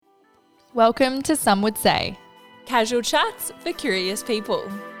Welcome to Some Would Say. Casual chats for curious people.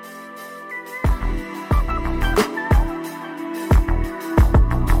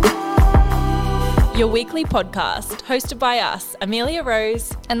 Your weekly podcast, hosted by us, Amelia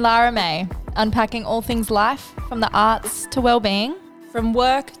Rose And Lara May, unpacking all things life, from the arts to well-being, from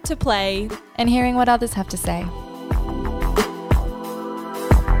work to play, and hearing what others have to say.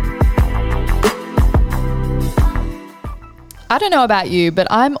 I don't know about you, but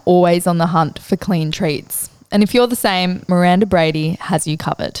I'm always on the hunt for clean treats. And if you're the same, Miranda Brady has you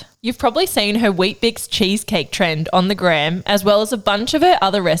covered. You've probably seen her Weet-Bix cheesecake trend on the gram, as well as a bunch of her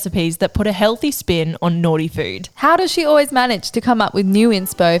other recipes that put a healthy spin on naughty food. How does she always manage to come up with new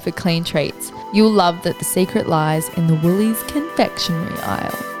inspo for clean treats? You'll love that the secret lies in the Woolies confectionery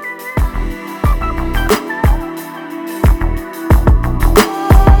aisle.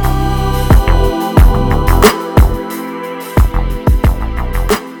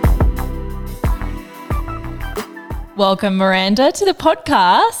 Welcome, Miranda, to the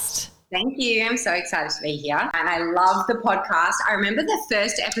podcast. Thank you. I'm so excited to be here. And I love the podcast. I remember the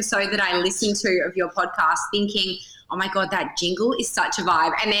first episode that I listened to of your podcast thinking, oh my God, that jingle is such a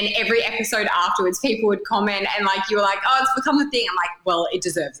vibe. And then every episode afterwards, people would comment and you were like, oh, it's become a thing. I'm like, well, it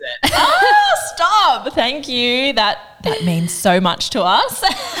deserves it. Oh, stop. Thank you. That means so much to us.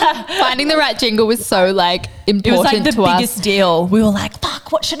 Finding the right jingle was so important it was like the to biggest us. deal. We were like,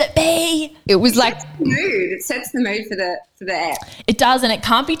 fuck, what should it be? It was like It sets the mood for the app. It does, and it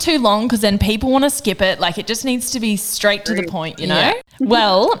can't be too long because then people want to skip it. It just needs to be straight to the point, you know? Yeah.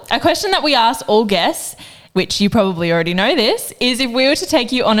 Well, a question that we ask all guests, which you probably already know this, is if we were to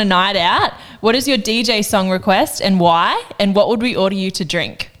take you on a night out, what is your DJ song request and why? And what would we order you to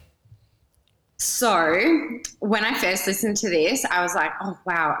drink? So when I first listened to this, I was like, oh,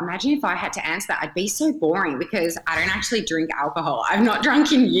 wow, imagine if I had to answer that. I'd be so boring because I don't actually drink alcohol. I've not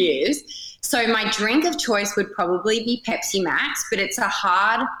drunk in years. So my drink of choice would probably be Pepsi Max, but it's a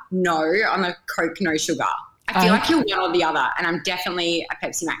hard no on the Coke, no sugar. I feel like you're one or the other, and I'm definitely a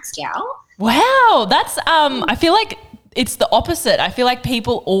Pepsi Max gal. Wow, that's I feel like it's the opposite. I feel like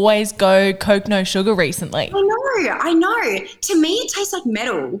people always go Coke, no sugar recently. I know. To me, it tastes like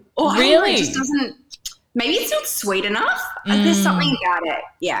metal. Or really? I don't know, it just doesn't. Maybe it's not sweet enough. There's something about it.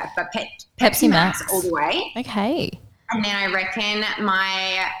 Yeah, but Pepsi Max all the way. okay. And then I reckon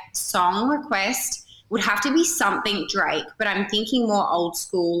my song request would have to be something Drake, but I'm thinking more old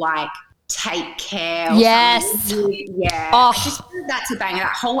school, like Take Care. Or Yes. something. Yeah. Oh. I just feel like that's a banger.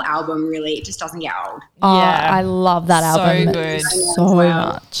 That whole album really, it just doesn't get old. Oh, Yeah. I love that So album good. so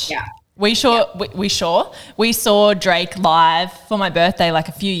much. Yeah. We saw Drake live for my birthday a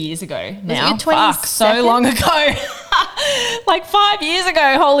few years ago now. your Fuck, so 22nd? long ago. 5 years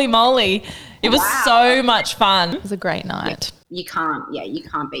ago, holy moly. It was so much fun. It was a great night. You can't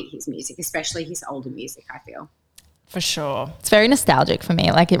beat his music, especially his older music, I feel. For sure. It's very nostalgic for me.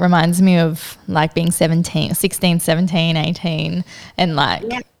 It reminds me of being 16, 17, 18 and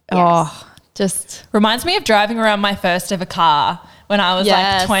just Reminds me of driving around my first ever car when I was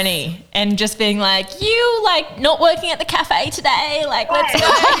Yes. 20 and just being you not working at the cafe today. Let's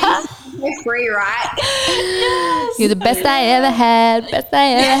go. They're free, right? you're the best I ever had. Best I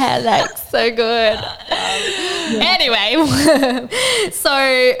ever had. So good. Anyway,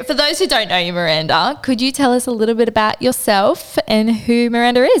 so for those who don't know you, Miranda, could you tell us a little bit about yourself and who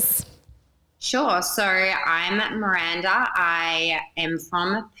Miranda is? Sure. So I'm Miranda. I am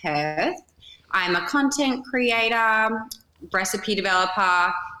from Perth. I'm a content creator, recipe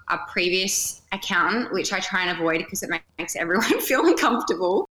developer, a previous accountant, which I try and avoid because it makes everyone feel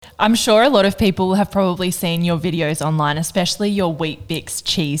uncomfortable. I'm sure a lot of people have probably seen your videos online, especially your Weet-Bix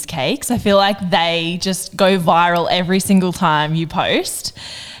cheesecakes. I feel like they just go viral every single time you post.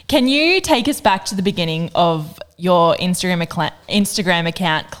 Can you take us back to the beginning of your Instagram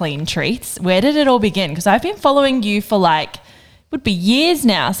account, Clean Treats? Where did it all begin? Because I've been following you for would be years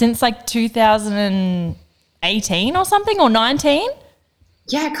now, since 2018 or something, or 19.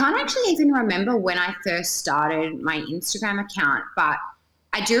 Yeah, I can't actually even remember when I first started my Instagram account, but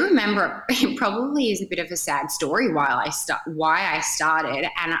I do remember it probably is a bit of a sad story why I started,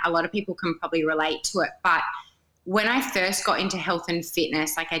 and a lot of people can probably relate to it. But when I first got into health and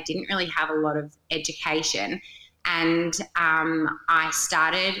fitness, I didn't really have a lot of education, and I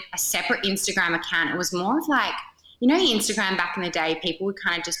started a separate Instagram account. It was more of Instagram back in the day, people would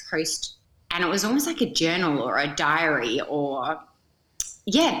kind of just post, and it was almost like a journal or a diary or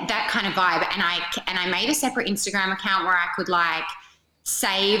that kind of vibe. And I made a separate Instagram account where I could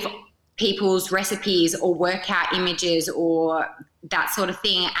save people's recipes or workout images or that sort of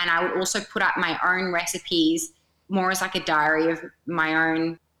thing. And I would also put up my own recipes more as a diary of my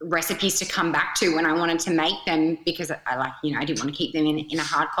own recipes to come back to when I wanted to make them, because I like, I didn't want to keep them in a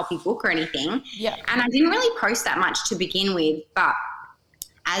hard copy book or anything. Yeah. And I didn't really post that much to begin with, but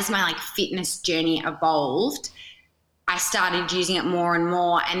as my like fitness journey evolved, I started using it more and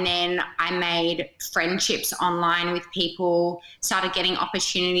more. And then I made friendships online with people, started getting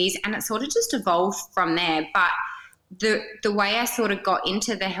opportunities, and it sort of just evolved from there. But the way I sort of got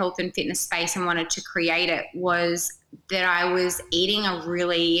into the health and fitness space and wanted to create it was that I was eating a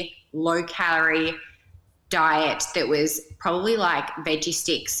really low calorie diet that was probably like veggie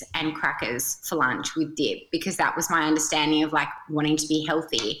sticks and crackers for lunch with dip, because that was my understanding of like wanting to be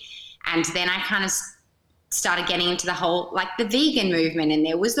healthy. And then I kind of started getting into the whole like the vegan movement, and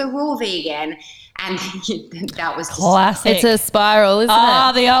there was the raw vegan, and that was just classic. It's a spiral, isn't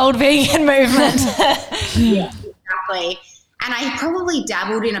it? The old vegan movement. Yeah, exactly. And I probably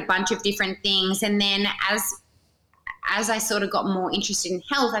dabbled in a bunch of different things, and then as I sort of got more interested in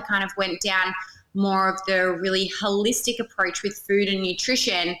health, I kind of went down more of the really holistic approach with food and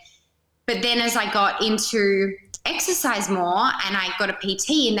nutrition. But then as I got into exercise more and I got a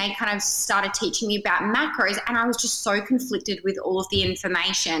PT, and they kind of started teaching me about macros, and I was just so conflicted with all of the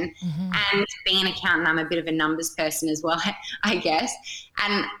information. And being an accountant, I'm a bit of a numbers person as well, I guess.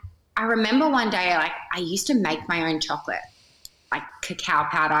 And I remember one day, like, I used to make my own chocolate, like cacao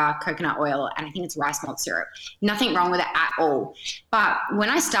powder, coconut oil, and I think it's rice malt syrup. Nothing wrong with it at all. But when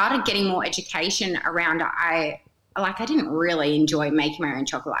I started getting more education around it, I didn't really enjoy making my own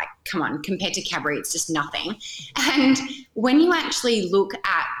chocolate. Like, come on, compared to Cadbury, it's just nothing. And when you actually look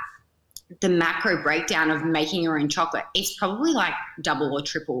at the macro breakdown of making your own chocolate, it's probably like double or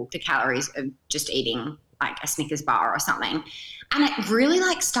triple the calories of just eating like a Snickers bar or something. And it really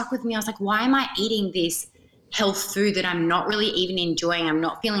like stuck with me. I was like, why am I eating this health food that I'm not really even enjoying? I'm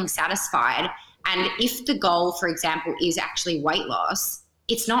not feeling satisfied. And if the goal, for example, is actually weight loss,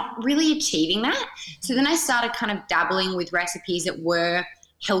 it's not really achieving that. So then I started kind of dabbling with recipes that were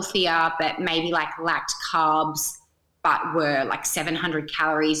healthier, but maybe like lacked carbs, but were like 700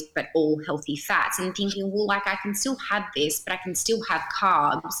 calories, but all healthy fats, and thinking, well, like I can still have this, but I can still have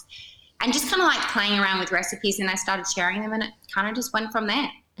carbs, and just kind of like playing around with recipes. And I started sharing them, and it kind of just went from there.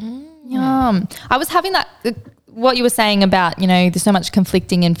 I was having that, what you were saying about, there's so much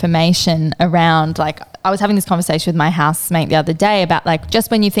conflicting information around, like I was having this conversation with my housemate the other day about like, just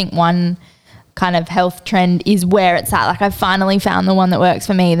when you think one kind of health trend is where it's at, like I've finally found the one that works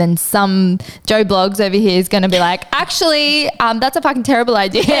for me, then some Joe Blogs over here is going to be like, actually, that's a fucking terrible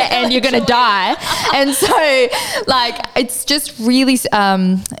idea and you're going to die. And so like, it's just really,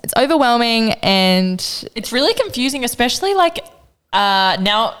 it's overwhelming and it's really confusing, especially like,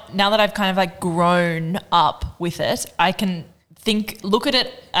 now that I've kind of like grown up with it, I can look at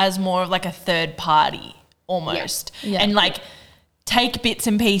it as more of like a third party almost. Yeah. And like take bits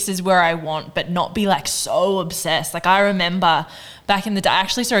and pieces where I want, but not be like so obsessed. Like I remember back in the day, I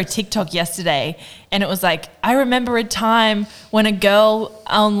actually saw a TikTok yesterday, and it was like, I remember a time when a girl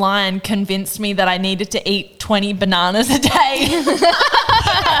online convinced me that I needed to eat 20 bananas a day.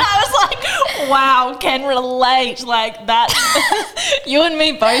 I was like, wow, can relate. Like that, you and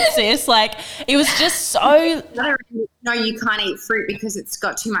me both, sis. Like it was just so. No, you can't eat fruit because it's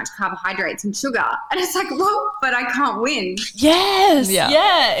got too much carbohydrates and sugar. And it's like, well, but I can't win. Yes. Yeah.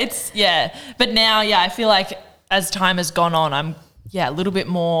 Yeah. But now, I feel like as time has gone on, I'm, a little bit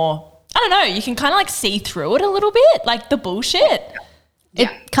more, I don't know, you can kind of like see through it a little bit, like the bullshit. It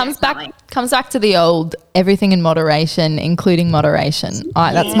comes back to the old everything in moderation, including moderation.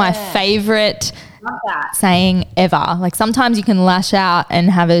 That's my favorite saying ever. Like sometimes you can lash out and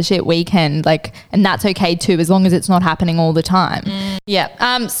have a shit weekend, like, and that's okay too, as long as it's not happening all the time.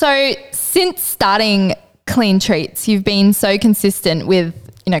 Yeah. So since starting Clean Treats, you've been so consistent with,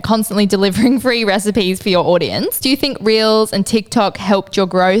 constantly delivering free recipes for your audience. Do you think Reels and TikTok helped your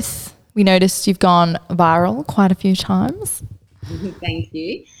growth? We noticed you've gone viral quite a few times. Thank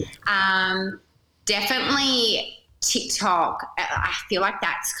you. Definitely TikTok. I feel like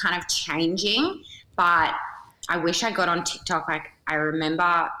that's kind of changing, but I wish I got on TikTok. Like I remember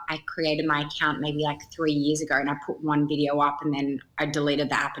I created my account maybe like 3 years ago, and I put one video up and then I deleted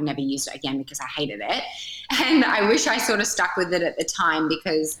the app and never used it again because I hated it. And I wish I sort of stuck with it at the time,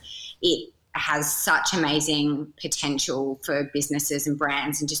 because it has such amazing potential for businesses and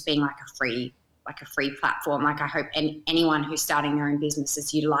brands, and just being like a free platform. Like I hope anyone who's starting their own business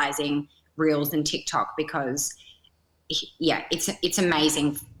is utilizing Reels and TikTok, because it's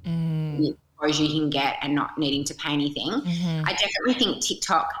amazing the exposure you can get and not needing to pay anything. I definitely think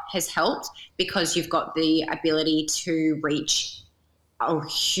TikTok has helped, because you've got the ability to reach a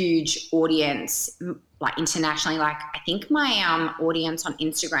huge audience, like internationally. Like I think my audience on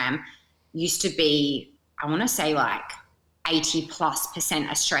Instagram used to be, I want to say like 80+%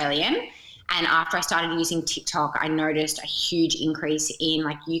 Australian. And after I started using TikTok, I noticed a huge increase in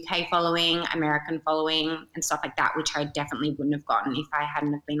like UK following, American following and stuff like that, which I definitely wouldn't have gotten if I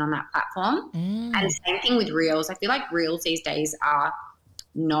hadn't have been on that platform. And the same thing with Reels. I feel like Reels these days are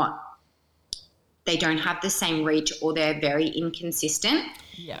they don't have the same reach, or they're very inconsistent.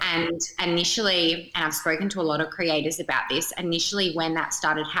 Yeah. And initially, and I've spoken to a lot of creators about this, initially when that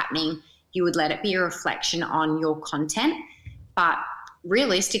started happening, you would let it be a reflection on your content. But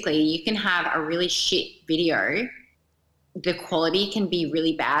realistically, you can have a really shit video. The quality can be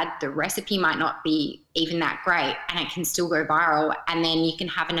really bad. The recipe might not be even that great, and it can still go viral. And then you can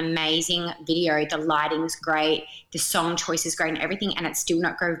have an amazing video. The lighting's great, the song choice is great and everything, and it still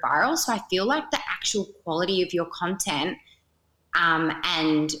not go viral. So I feel like the actual quality of your content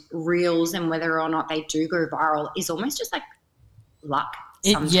and Reels and whether or not they do go viral is almost just like luck.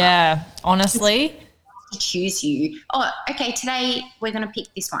 Yeah, honestly. To choose you. Oh, okay, today we're going to pick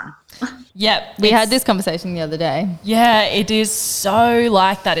this one. Yep. We had this conversation the other day. Yeah, it is so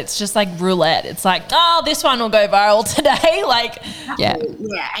like that. It's just like roulette. It's like, oh, this one will go viral today. Like, yeah.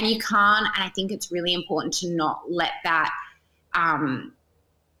 Yeah, and you can't, and I think it's really important to not let that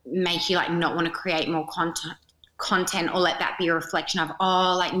make you like not want to create more content or let that be a reflection of,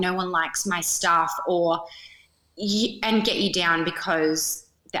 oh, like no one likes my stuff and get you down, because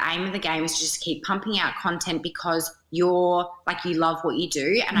the aim of the game is to just keep pumping out content because you're like, you love what you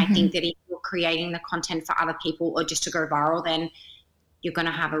do. And I think that if you're creating the content for other people or just to go viral, then you're going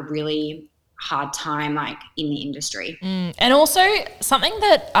to have a really hard time like in the industry. And also something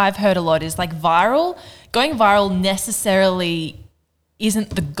that I've heard a lot is like going viral necessarily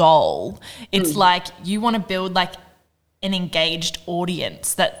isn't the goal. It's like you want to build like an engaged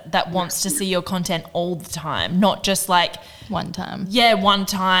audience that wants to see your content all the time, not just like one time. Yeah, one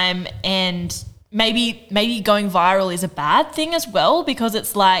time. And maybe going viral is a bad thing as well, because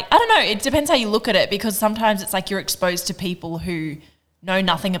it's like, I don't know, it depends how you look at it, because sometimes it's like you're exposed to people who know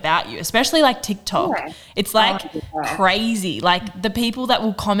nothing about you, especially like TikTok. Yeah. It's like crazy. Like the people that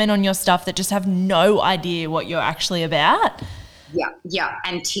will comment on your stuff that just have no idea what you're actually about. Yeah.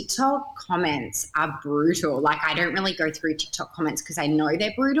 And TikTok comments are brutal. Like I don't really go through TikTok comments because I know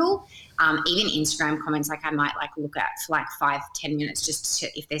they're brutal. Even Instagram comments, like I might like look at for like 5-10 minutes just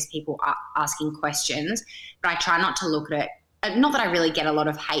to, if there's people asking questions, but I try not to look at it. Not that I really get a lot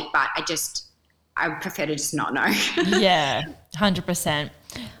of hate, but I prefer to just not know. Yeah, 100%.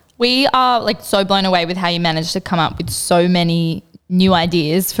 We are like so blown away with how you managed to come up with so many new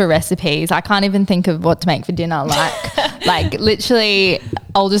ideas for recipes. I can't even think of what to make for dinner. Like literally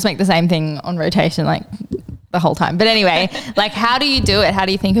I'll just make the same thing on rotation like the whole time. But anyway, like how do you do it? How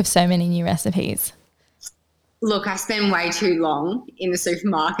do you think of so many new recipes? Look, I spend way too long in the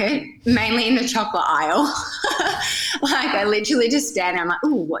supermarket, mainly in the chocolate aisle. Like I literally just stand there, I'm like,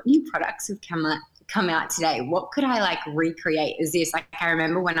 oh, what new products have come out today? What could I like recreate as this? Like I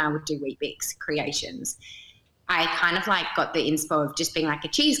remember when I would do Weet-Bix creations, I kind of like got the inspo of just being like a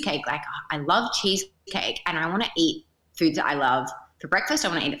cheesecake. Like I love cheesecake and I want to eat foods that I love for breakfast. I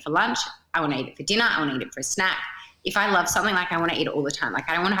want to eat it for lunch. I want to eat it for dinner. I want to eat it for a snack. If I love something, like I want to eat it all the time. Like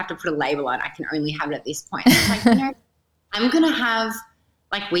I don't want to have to put a label on. I can only have it at this point. It's like, I'm going to have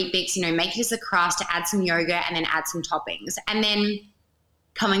like Weet-Bix, make it as a crust, add some yogurt and then add some toppings. And then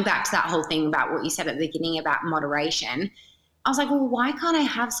coming back to that whole thing about what you said at the beginning about moderation, I was like, well, why can't I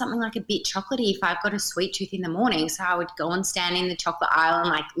have something like a bit chocolatey if I've got a sweet tooth in the morning? So I would go and stand in the chocolate aisle and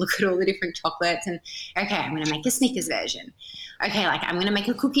like look at all the different chocolates and, okay, I'm going to make a Snickers version. Okay, like I'm going to make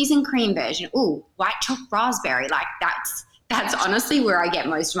a cookies and cream version. Ooh, white chocolate raspberry. Like that's honestly where I get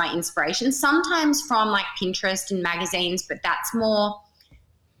most of my inspiration. Sometimes from like Pinterest and magazines, but that's more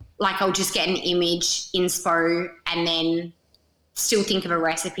like I'll just get an image inspo and then still think of a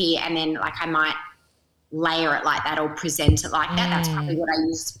recipe and then like I might layer it like that or present it like that. That's probably what I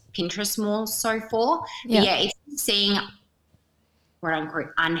use Pinterest more so for. Yeah. But yeah, it's seeing quote unquote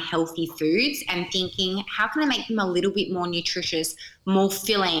unhealthy foods and thinking how can I make them a little bit more nutritious, more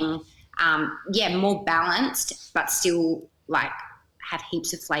filling, more balanced, but still like have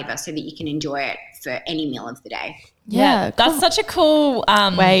heaps of flavor so that you can enjoy it for any meal of the day. Yeah, that's such a cool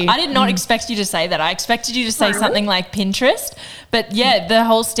way. I did not expect you to say that. I expected you to say something like Pinterest. But yeah, the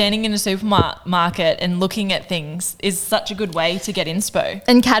whole standing in a supermarket and looking at things is such a good way to get inspo.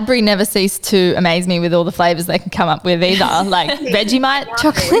 And Cadbury never cease to amaze me with all the flavours they can come up with either. Like Vegemite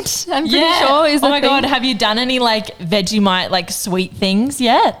chocolate, I'm pretty sure is God, have you done any like Vegemite like sweet things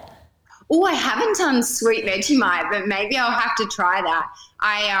yet? Oh, I haven't done sweet Vegemite, but maybe I'll have to try that.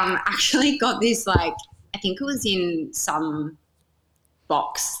 I actually got this, like, I think it was in some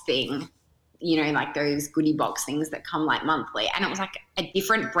box thing, you know, like those goodie box things that come like monthly. And it was like a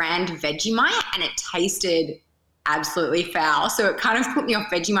different brand Vegemite and it tasted absolutely foul. So it kind of put me off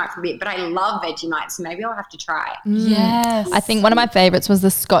Vegemite for a bit, but I love Vegemite. So maybe I'll have to try it. Yes. I think one of my favorites was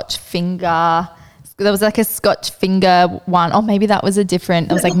the Scotch finger. There was like a Scotch finger one. Oh, maybe that was a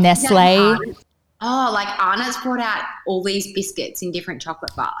different. It was like Nestle. Oh, like Anna's brought out all these biscuits in different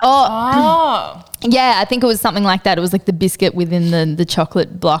chocolate bars. Oh. Yeah, I think it was something like that. It was like the biscuit within the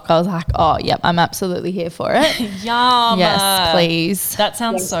chocolate block. I was like, oh, yep, I'm absolutely here for it. Yum. Yes, please. That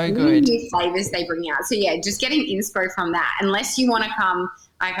sounds so good. New flavors they bring out. So yeah, just getting inspo from that. Unless you want to come,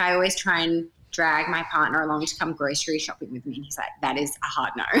 like I always try and drag my partner along to come grocery shopping with me. And he's like, that is a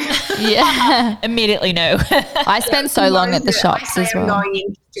hard no. Yeah. Immediately no. I spend so long at the shops as well. I'm going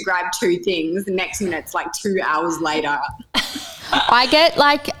in to grab 2 things. The next minute it's like 2 hours later. I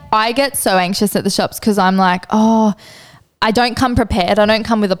get so anxious at the shops because I'm like, oh, I don't come prepared. I don't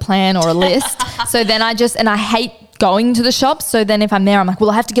come with a plan or a list. So then and I hate going to the shops. So then if I'm there, I'm like,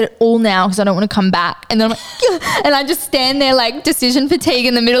 well, I have to get it all now because I don't want to come back. And then I'm like, and I just stand there like decision fatigue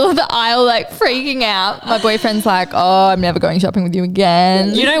in the middle of the aisle, like freaking out. My boyfriend's like, oh, I'm never going shopping with you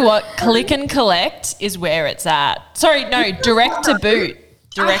again. You know what? Click and collect is where it's at. Sorry, no, direct to boot.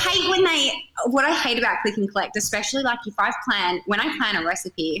 I hate what I hate about click and collect, especially like when I plan a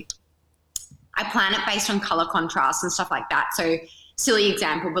recipe, I plan it based on color contrast and stuff like that. So silly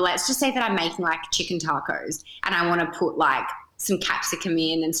example, but let's just say that I'm making like chicken tacos and I want to put like some capsicum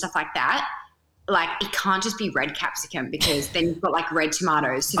in and stuff like that. Like it can't just be red capsicum because then you've got like red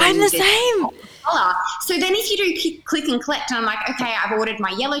tomatoes. So I'm the same. Color. So then if you do click and collect and I'm like, okay, I've ordered my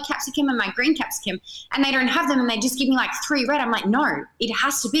yellow capsicum and my green capsicum and they don't have them and they just give me like 3 red. I'm like, no, it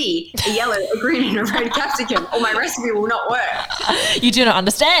has to be a yellow, a green and a red capsicum or my recipe will not work. You do not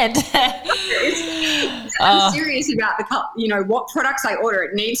understand. I'm serious about what products I order.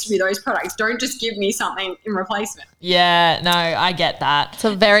 It needs to be those products. Don't just give me something in replacement. Yeah, no, I get that. It's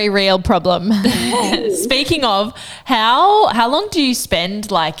a very real problem. Speaking of, how long do you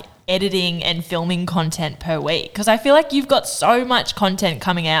spend like editing and filming content per week? Because I feel like you've got so much content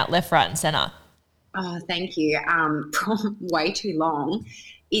coming out left, right and centre. Oh, thank you. Way too long.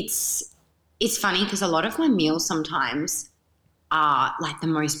 It's funny because a lot of my meals sometimes are like the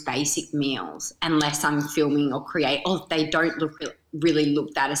most basic meals unless I'm filming or they don't really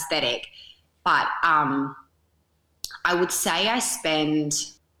look that aesthetic. But I would say I spend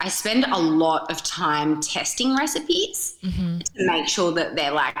a lot of time testing recipes to make sure that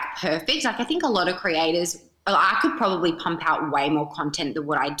they're like perfect. Like I think a lot of creators, I could probably pump out way more content than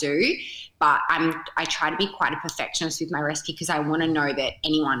what I do, but I try to be quite a perfectionist with my recipe because I want to know that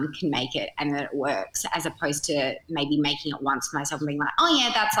anyone can make it and that it works, as opposed to maybe making it once myself and being like, oh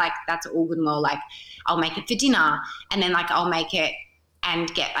yeah, that's all good and well. Like I'll make it for dinner and then like I'll make it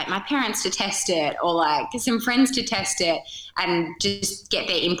and get like my parents to test it or like some friends to test it and just get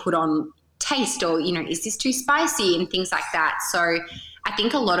their input on taste or, is this too spicy and things like that. So I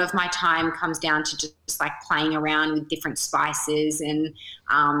think a lot of my time comes down to just like playing around with different spices and,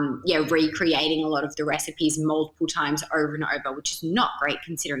 recreating a lot of the recipes multiple times over and over, which is not great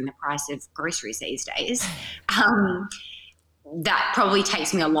considering the price of groceries these days. That probably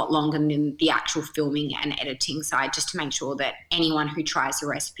takes me a lot longer than the actual filming and editing side, just to make sure that anyone who tries the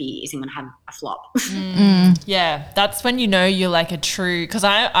recipe isn't going to have a flop. Yeah, that's when you're like a true, because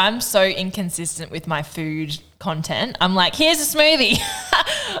I'm so inconsistent with my food content. I'm like, here's a smoothie.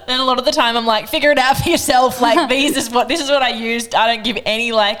 And a lot of the time I'm like, figure it out for yourself. Like this is what I used. I don't give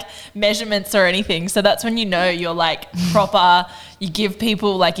any like measurements or anything. So that's when you're like proper, you give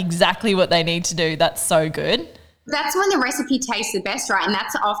people like exactly what they need to do. That's so good. That's when the recipe tastes the best, right? And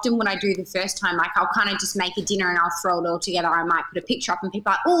that's often what I do the first time. Like I'll kind of just make a dinner and I'll throw it all together. I might put a picture up and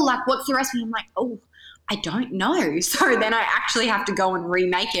people are like, oh, like what's the recipe? I'm like, oh, I don't know. So then I actually have to go and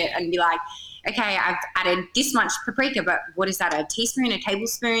remake it and be like, okay, I've added this much paprika, but what is that, a teaspoon, a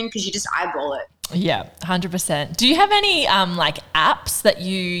tablespoon? Because you just eyeball it. Yeah, 100%. Do you have any like apps that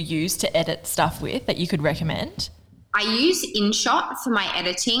you use to edit stuff with that you could recommend? I use InShot for my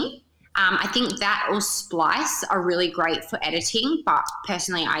editing. I think that or Splice are really great for editing, but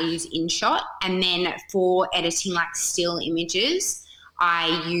personally I use InShot. And then for editing like still images,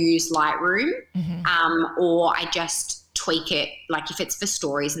 I use Lightroom, or I just tweak it. Like if it's for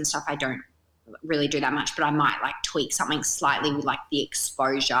stories and stuff, I don't really do that much, but I might like tweak something slightly with like the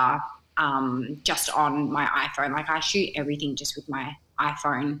exposure just on my iPhone. Like I shoot everything just with my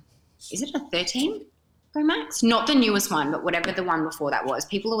iPhone. Is it a 13? Pro Max, not the newest one, but whatever the one before that was.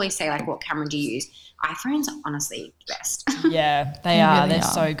 People always say like, what camera do you use? iPhones are honestly the best. Yeah, they are. They're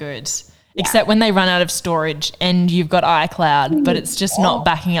so good. Yeah. Except when they run out of storage and you've got iCloud, but it's just not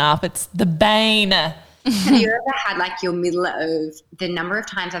backing up. It's the bane. Have you ever had like your middle of the number of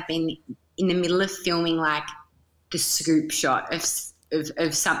times I've been in the middle of filming like the scoop shot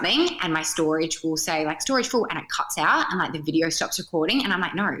of something and my storage will say like storage full and it cuts out and like the video stops recording and I'm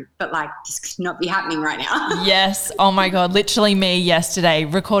like, no, but like this could not be happening right now. Yes. Oh my God. Literally me yesterday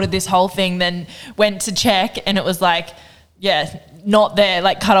recorded this whole thing, then went to check and it was like, yeah, not there,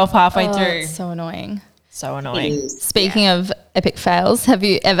 like cut off halfway through. It's so annoying. So annoying. Speaking of epic fails, have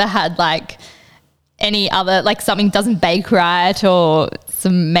you ever had like any other, like something doesn't bake right or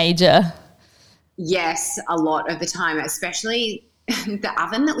some major? Yes, a lot of the time, especially the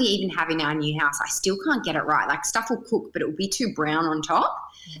oven that we even have in our new house. I still can't get it right. Like stuff will cook, but it will be too brown on top.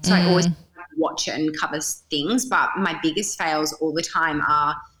 So I always watch it and cover things. But my biggest fails all the time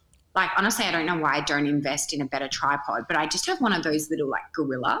are like, honestly, I don't know why I don't invest in a better tripod, but I just have one of those little like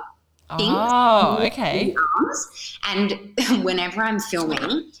gorilla things. Oh, okay. And whenever I'm filming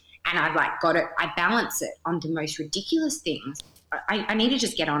and I've like got it, I balance it on the most ridiculous things. I need to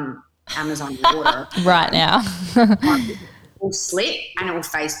just get on Amazon and order right now. It will slip and it will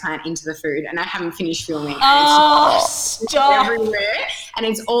face plant into the food and I haven't finished filming. And it's everywhere and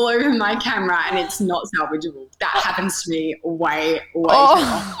it's all over my camera and it's not salvageable. That happens to me way too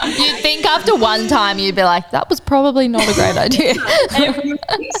often. You'd think after one time you'd be like, that was probably not a great idea.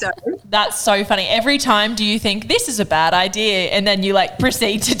 That's so funny. Every time do you think this is a bad idea and then you like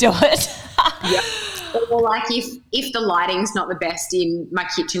proceed to do it? Yep. Or like if the lighting's not the best in my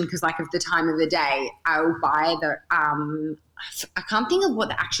kitchen because like of the time of the day, I'll buy the I can't think of what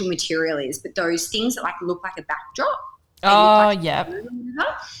the actual material is, but those things that like look like a backdrop. Oh, yeah.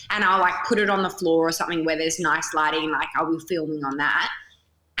 And I'll like put it on the floor or something where there's nice lighting, like I'll be filming on that.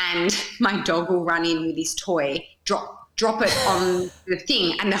 And my dog will run in with his toy, drop it on the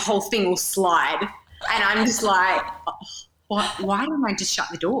thing and the whole thing will slide. And I'm just like, why don't I just shut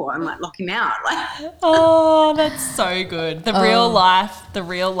the door and like lock him out? Like, oh, that's so good. The real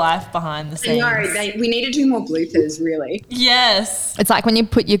life behind the scenes. No, we need to do more bloopers, really. Yes. It's like when you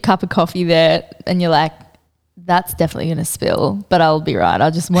put your cup of coffee there and you're like, that's definitely going to spill, but I'll be right.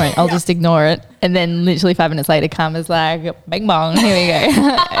 I'll just ignore it. And then literally 5 minutes later, Karma's like, bing bong, here we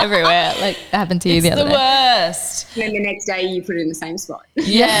go. Everywhere. Like that happened to you the other day. It's the worst. And then the next day you put it in the same spot.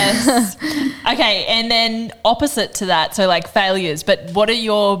 Yes. Okay. And then opposite to that, so like failures, but what are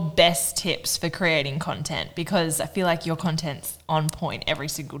your best tips for creating content? Because I feel like your content's on point every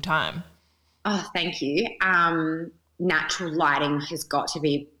single time. Oh, thank you. Natural lighting has got to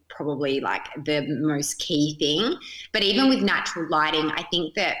be probably like the most key thing. But even with natural lighting, I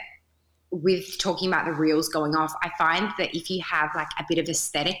think that with talking about the reels going off, I find that if you have like a bit of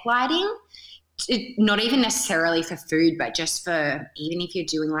aesthetic lighting, not even necessarily for food, but just for even if you're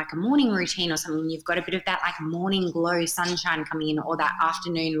doing like a morning routine or something, you've got a bit of that like morning glow, sunshine coming in or that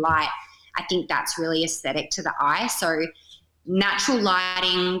afternoon light. I think that's really aesthetic to the eye. So natural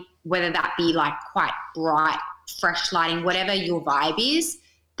lighting, whether that be like quite bright, fresh lighting, whatever your vibe is,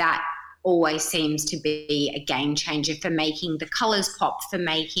 that always seems to be a game changer for making the colors pop, for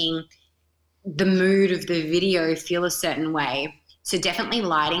making the mood of the video feel a certain way. So definitely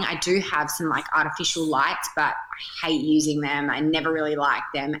lighting. I do have some like artificial lights, but I hate using them. I never really like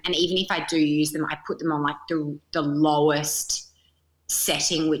them. And even if I do use them, I put them on like the lowest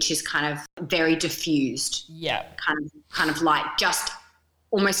setting, which is kind of very diffused. Yeah. Kind of light, just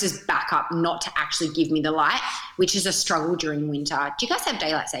almost as backup, not to actually give me the light, which is a struggle during winter. Do you guys have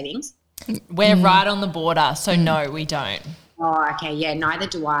daylight savings? We're right on the border, so no, we don't. Oh, okay. Yeah, neither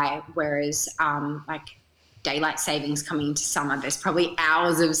do I. Whereas like daylight savings coming into summer, there's probably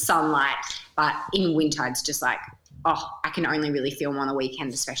hours of sunlight, but in winter it's just like, I can only really film on the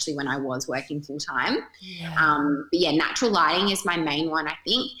weekend, especially when I was working full time. Yeah. But yeah, natural lighting is my main one, I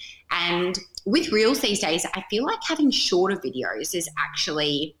think. And with reels these days, I feel like having shorter videos is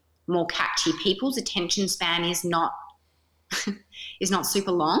actually more catchy. People's attention span is not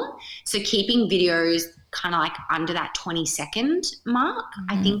super long. So keeping videos kind of like under that 20-second mark,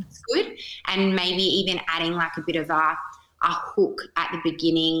 I think is good. And maybe even adding like a bit of a hook at the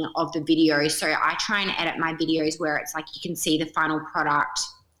beginning of the video. So I try and edit my videos where it's like you can see the final product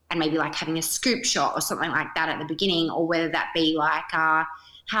and maybe like having a scoop shot or something like that at the beginning, or whether that be like how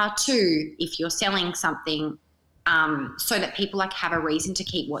to, if you're selling something, so that people like have a reason to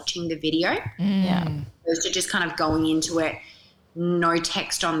keep watching the video. Yeah. So just kind of going into it, no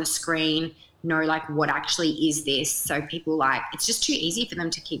text on the screen, know like what actually is this. So people like, it's just too easy for them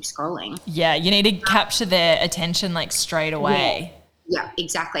to keep scrolling. Yeah, you need to capture their attention like straight away. Yeah,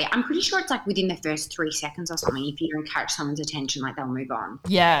 exactly. I'm pretty sure it's like within the first 3 seconds or something. If you don't catch someone's attention, like they'll move on.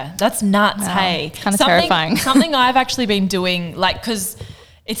 Yeah, that's nuts. Wow. Hey, It's kind of terrifying. Something I've actually been doing, like, because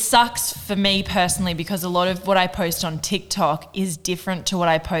it sucks for me personally because a lot of what I post on TikTok is different to what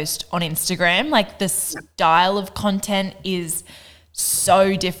I post on Instagram. Like the style of content is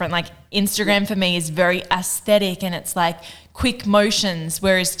so different. Like Instagram for me is very aesthetic and it's like quick motions,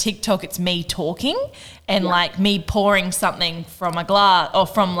 whereas TikTok it's me talking and like me pouring something from a glass or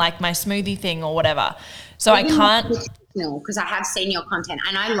from like my smoothie thing or whatever. So I can't, because I have seen your content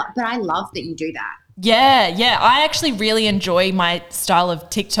and I love that you do that. Yeah. I actually really enjoy my style of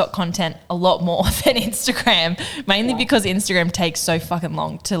TikTok content a lot more than Instagram, mainly because Instagram takes so fucking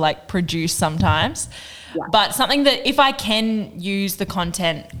long to like produce sometimes. Yeah. But something that if I can use the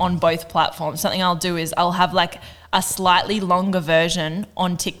content on both platforms, something I'll do is I'll have like a slightly longer version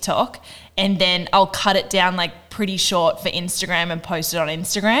on TikTok and then I'll cut it down like pretty short for Instagram and post it on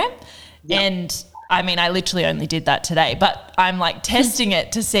Instagram. Yeah. And I mean, I literally only did that today, but I'm like testing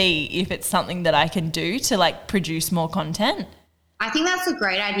it to see if it's something that I can do to like produce more content. I think that's a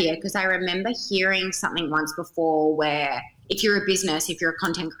great idea because I remember hearing something once before where if you're a business, if you're a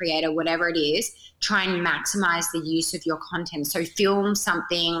content creator, whatever it is, try and maximize the use of your content. So film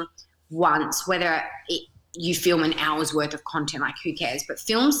something once, whether you film an hour's worth of content, like who cares, but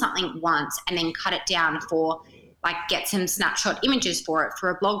film something once and then cut it down for like get some snapshot images for it for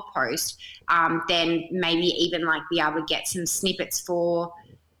a blog post, then maybe even like be able to get some snippets for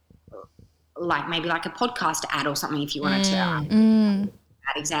like maybe like a podcast ad or something if you wanted to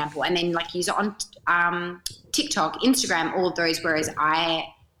that example, and then like use it on TikTok, Instagram, all of those. Whereas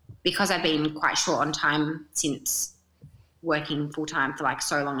because I've been quite short on time since working full time for like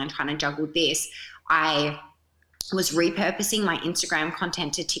so long and trying to juggle this, I was repurposing my Instagram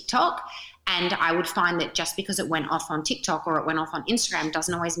content to TikTok. And I would find that just because it went off on TikTok or it went off on Instagram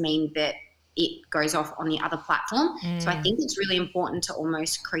doesn't always mean that it goes off on the other platform. So I think it's really important to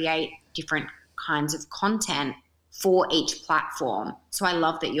almost create different kinds of content for each platform. So I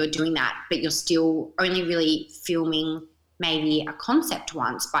love that you're doing that, but you're still only really filming maybe a concept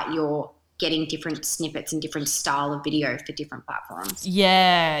once, but you're getting different snippets and different style of video for different platforms.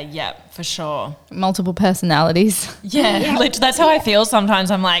 Yeah, for sure. Multiple personalities. Yeah. That's how I feel sometimes.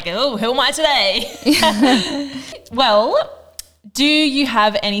 I'm like, oh, who am I today? Well, do you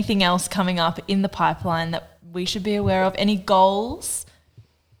have anything else coming up in the pipeline that we should be aware of? Any goals?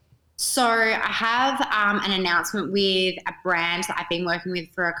 So I have an announcement with a brand that I've been working with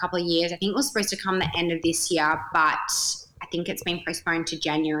for a couple of years. I think it was supposed to come the end of this year, but I think it's been postponed to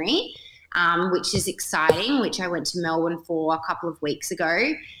January. Which is exciting, which I went to Melbourne for a couple of weeks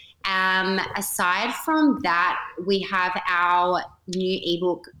ago. Aside from that, we have our new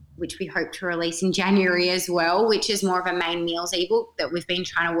ebook, which we hope to release in January as well, which is more of a main meals ebook that we've been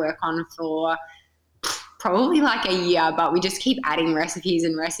trying to work on for probably like a year, but we just keep adding recipes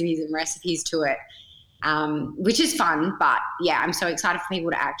and recipes and recipes to it, which is fun. But yeah, I'm so excited for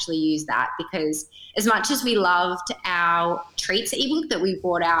people to actually use that because as much as we loved our treats ebook that we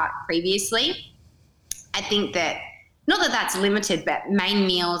brought out previously, I think that, not that that's limited, but main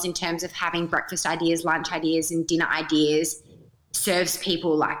meals in terms of having breakfast ideas, lunch ideas and dinner ideas serves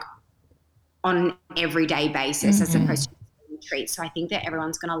people like on an everyday basis as opposed to treats. So I think that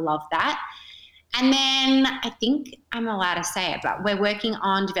everyone's going to love that. And then I think I'm allowed to say it, but we're working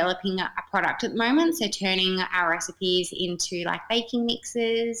on developing a product at the moment. So turning our recipes into like baking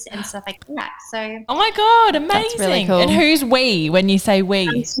mixes and stuff like that. So, oh my God, amazing. That's really cool. And who's we when you say we?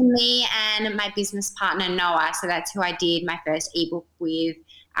 It's me and my business partner, Noah. So that's who I did my first ebook with.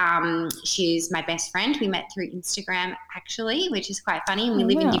 She's my best friend. We met through Instagram actually, which is quite funny. And we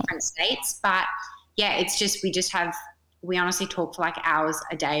live in different states, but yeah, it's just, we honestly talk for like hours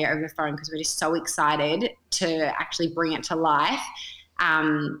a day over the phone because we're just so excited to actually bring it to life.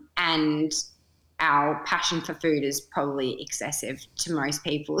 And our passion for food is probably excessive to most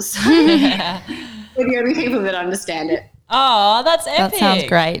people. So we're the only people that understand it. Oh, that's epic. That sounds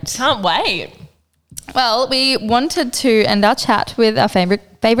great. Can't wait. Well, we wanted to end our chat with our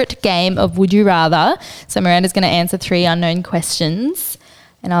favorite game of Would You Rather. So Miranda's going to answer 3 unknown questions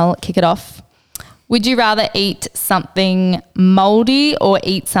and I'll kick it off. Would you rather eat something moldy or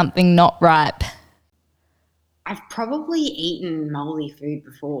eat something not ripe? I've probably eaten moldy food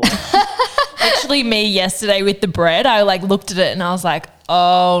before. Actually, me yesterday with the bread, I like looked at it and I was like,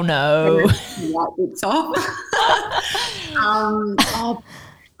 oh no. It's off.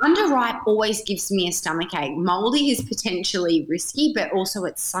 Underripe always gives me a stomachache. Moldy is potentially risky, but also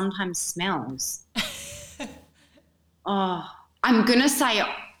it sometimes smells. I'm gonna say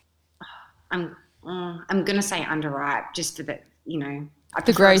underripe just for the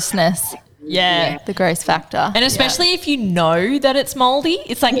the grossness. Yeah, the gross factor, and especially if you know that it's moldy.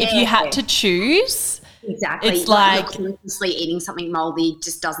 It's like if you had to choose. Exactly. It's like you're consciously eating something moldy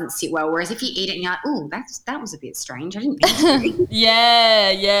just doesn't sit well. Whereas if you eat it and you're like, oh, that was a bit strange. I didn't think so.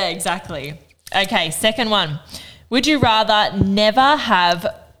 Yeah, exactly. Okay, second one. Would you rather never have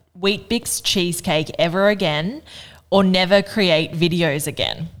Weet-Bix cheesecake ever again or never create videos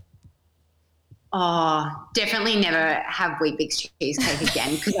again? Oh, definitely never have Weet-Bix cheesecake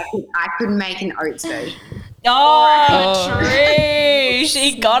again because I could make an oats version. Oh, true.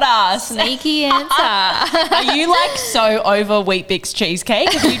 She got us. Sneaky answer. Are you like so over Weet-Bix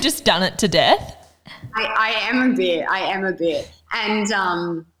cheesecake? Have you just done it to death? I am a bit.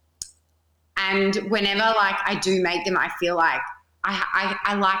 And whenever like I do make them, I feel like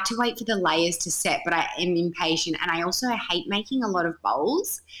I like to wait for the layers to set, but I am impatient. And I also hate making a lot of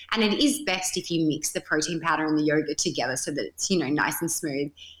bowls. And it is best if you mix the protein powder and the yogurt together so that it's, nice and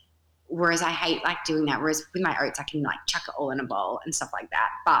smooth. Whereas I hate like doing that. Whereas with my oats, I can like chuck it all in a bowl and stuff like that.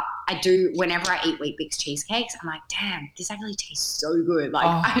 But I do, whenever I eat Weet-Bix cheesecakes, I'm like, damn, this actually tastes so good. Like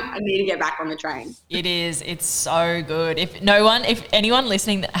I need to get back on the train. It is. It's so good. If anyone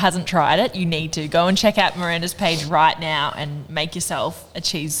listening that hasn't tried it, you need to go and check out Miranda's page right now and make yourself a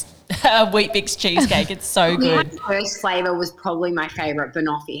Weet-Bix cheesecake. It's so good. My first flavour was probably my favourite,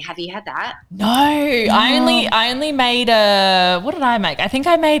 banoffee. Have you had that? No. I only made what did I make? I think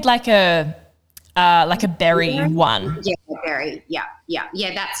I made like a berry one. Yeah, berry. Yeah,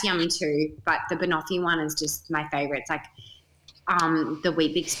 that's yummy too. But the banoffee one is just my favourite. It's like the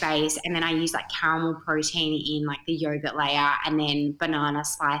Weet-Bix base, and then I use like caramel protein in like the yogurt layer, and then banana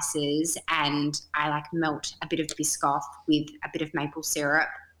slices, and I like melt a bit of Biscoff with a bit of maple syrup,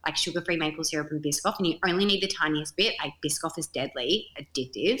 like sugar-free maple syrup and Biscoff, and you only need the tiniest bit. Like Biscoff is deadly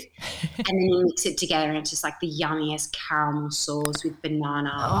addictive, and then you mix it together, and it's just like the yummiest caramel sauce with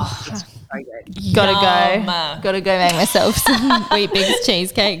banana. It's so good. Gotta go make myself some Weet-Bix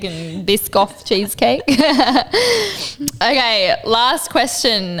cheesecake and Biscoff cheesecake. Okay, last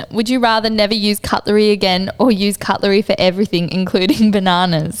question. Would you rather never use cutlery again or use cutlery for everything, including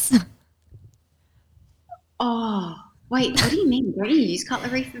bananas? Oh. Wait, what do you mean? Don't you use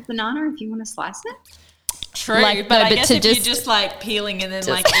cutlery for banana if you want to slice it? True, but I guess if you're just like peeling and then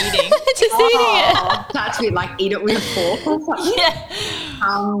like eating. Just eating it. That's weird, like eat it with a fork or something. Yeah.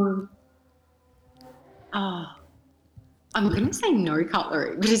 I'm going to say no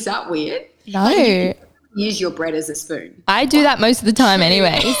cutlery, but is that weird? No. Like, use your bread as a spoon. I do that most of the time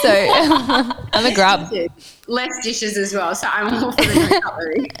anyway, so I'm a grub. Less dishes as well, so I'm all for the no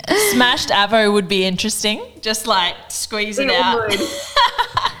cutlery. Smashed avo would be interesting. Just like squeeze it out.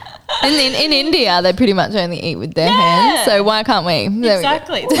 In India, they pretty much only eat with their hands, so why can't we?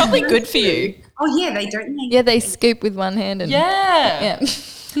 Exactly. It's probably good for you. Oh, yeah, they don't. They scoop with one hand. And, yeah.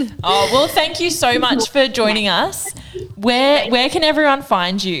 Oh, well, thank you so much for joining us. Where can everyone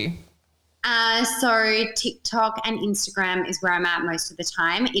find you? So TikTok and Instagram is where I'm at most of the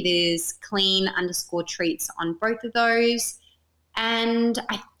time. It is clean_treats on both of those. And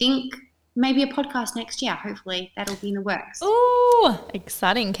I think maybe a podcast next year. Hopefully that'll be in the works. Ooh,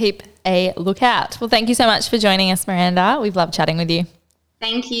 exciting. Keep a lookout. Well, thank you so much for joining us, Miranda. We've loved chatting with you.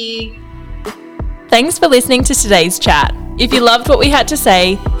 Thank you. Thanks for listening to today's chat. If you loved what we had to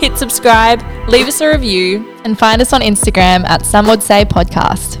say, hit subscribe, leave us a review, and find us on Instagram at Some Would Say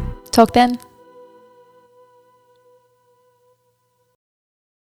Podcast. Talk then.